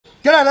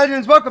G'day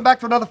legends, welcome back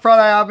to another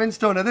Friday Arb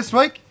install. Now this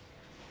week,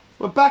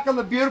 we're back on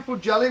the beautiful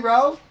jelly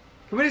roll.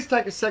 Can we just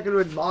take a second to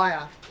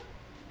admire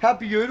how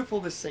beautiful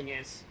this thing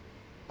is?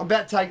 I'm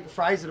about to take it to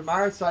Fraser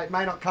tomorrow, so it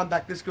may not come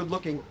back this good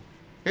looking.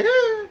 Yeah.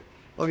 I'm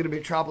going to be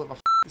in trouble if I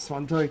this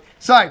one too.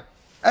 So,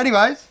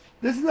 anyways,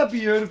 this is a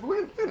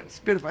beautiful, it's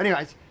beautiful.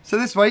 Anyways, so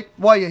this week,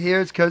 why you're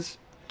here is because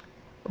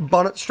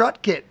Bonnet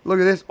Strut kit.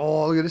 Look at this.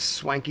 Oh, look at this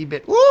swanky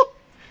bit. Woo!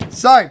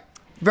 So,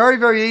 very,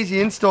 very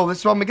easy install.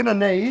 This one we're going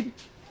to need,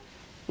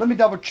 let me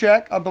double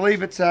check. I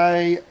believe it's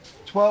a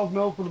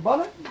 12mm for the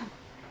bonnet.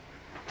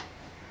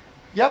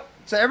 Yep.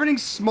 So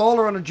everything's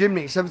smaller on a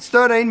Jimny. So if it's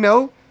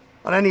 13mm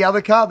on any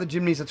other car, the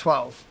Jimny's a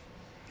 12.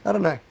 I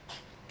don't know.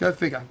 Go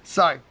figure.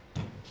 So,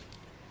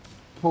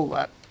 pull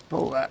that.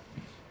 Pull that.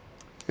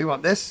 We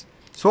want this.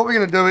 So what we're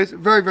going to do is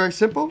very, very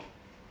simple.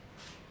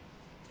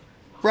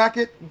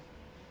 Bracket.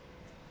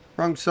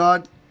 Wrong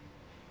side.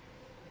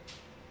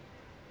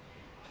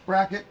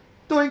 Bracket.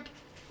 Doink.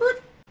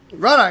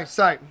 Righto.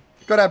 So,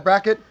 got our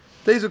bracket.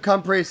 These will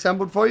come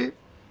pre-assembled for you.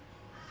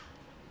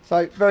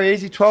 So, very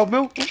easy.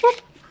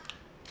 12mm.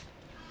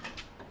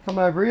 Come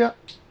over here.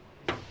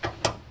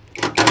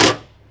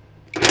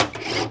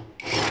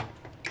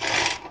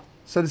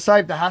 So to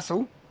save the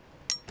hassle,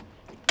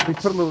 we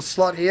put a little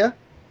slot here.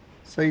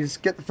 So you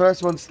just get the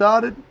first one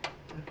started.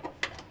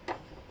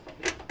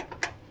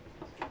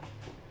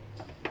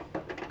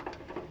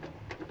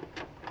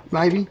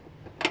 Maybe.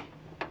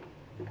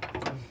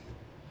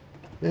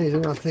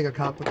 I think I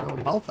can't put the whole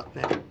bolt up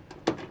now.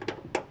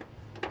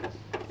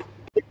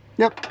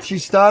 Yep, she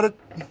started.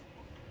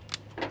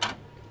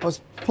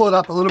 Let's pull it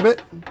up a little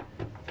bit.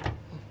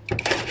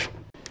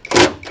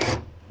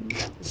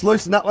 Let's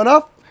loosen that one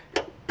off.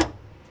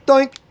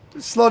 Doink.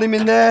 Slot him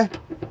in there.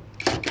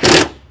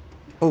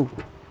 Oh.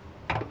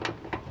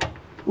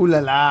 Ooh la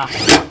la.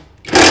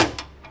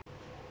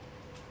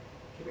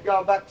 We're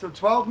going back to a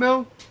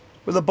 12mm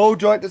with a ball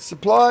joint that's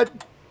supplied.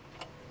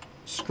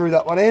 Screw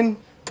that one in.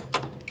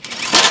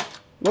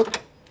 Look.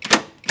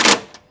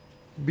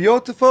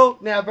 Beautiful.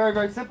 Now, very,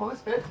 very simple,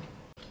 this bit.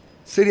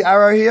 See the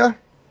arrow here?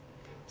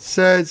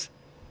 Says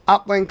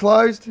up when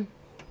closed.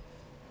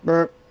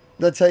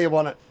 That's how you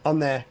want it on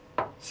there.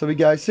 So we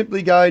go,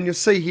 simply go, and you'll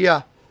see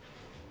here.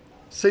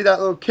 See that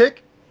little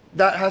kick?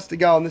 That has to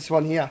go on this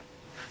one here.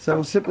 So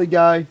we'll simply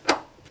go,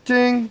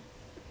 ting,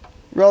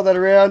 roll that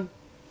around,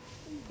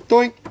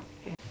 doink.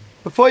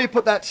 Before you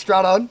put that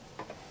strut on,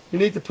 you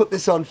need to put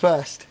this on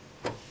first.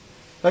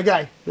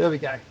 Okay, there we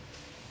go.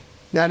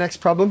 Now next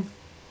problem.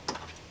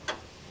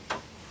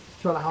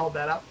 Trying to hold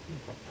that up.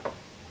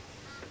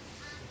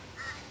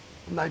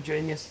 No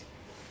genius.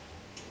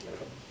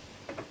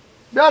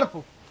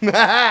 Beautiful. It's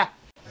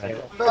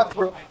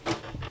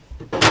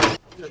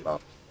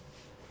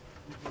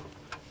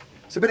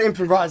a bit of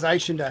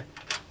improvisation to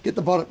get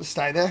the bonnet to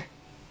stay there.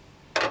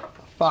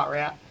 Far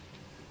out.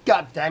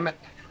 God damn it.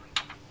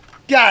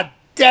 God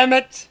damn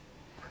it.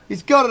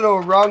 He's got it all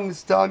wrong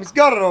this time. He's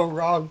got it all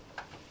wrong.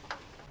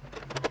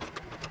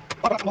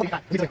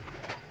 Give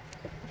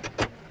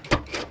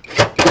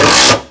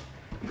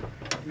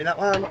me that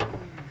one.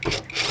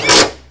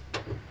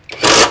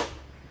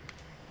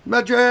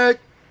 Magic!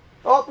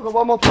 Oh, we got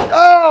one more.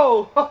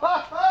 Oh!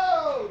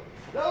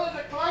 That was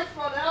a close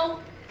one, Al.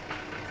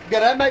 You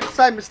don't make the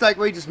same mistake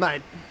we just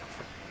made.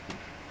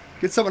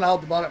 Get someone to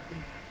hold the bonnet.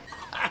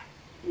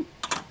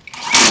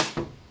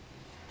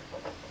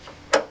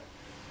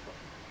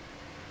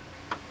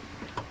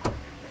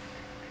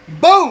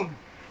 Boom!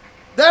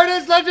 There it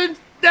is, legends.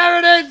 There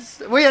it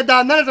is. We are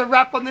done. That is a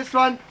wrap on this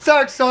one. So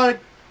excited.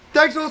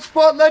 Thanks for all the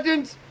support,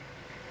 legends.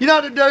 You know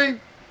what to do.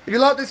 If you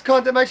like this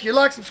content, make sure you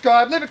like,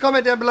 subscribe, leave a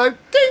comment down below,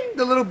 ding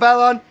the little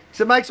bell on,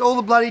 so it makes all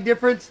the bloody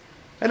difference.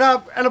 And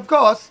of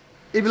course,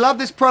 if you love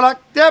this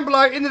product, down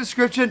below in the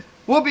description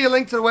will be a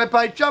link to the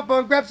webpage. Jump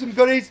on, grab some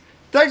goodies.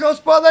 Thanks all,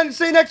 spot, and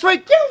see you next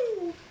week.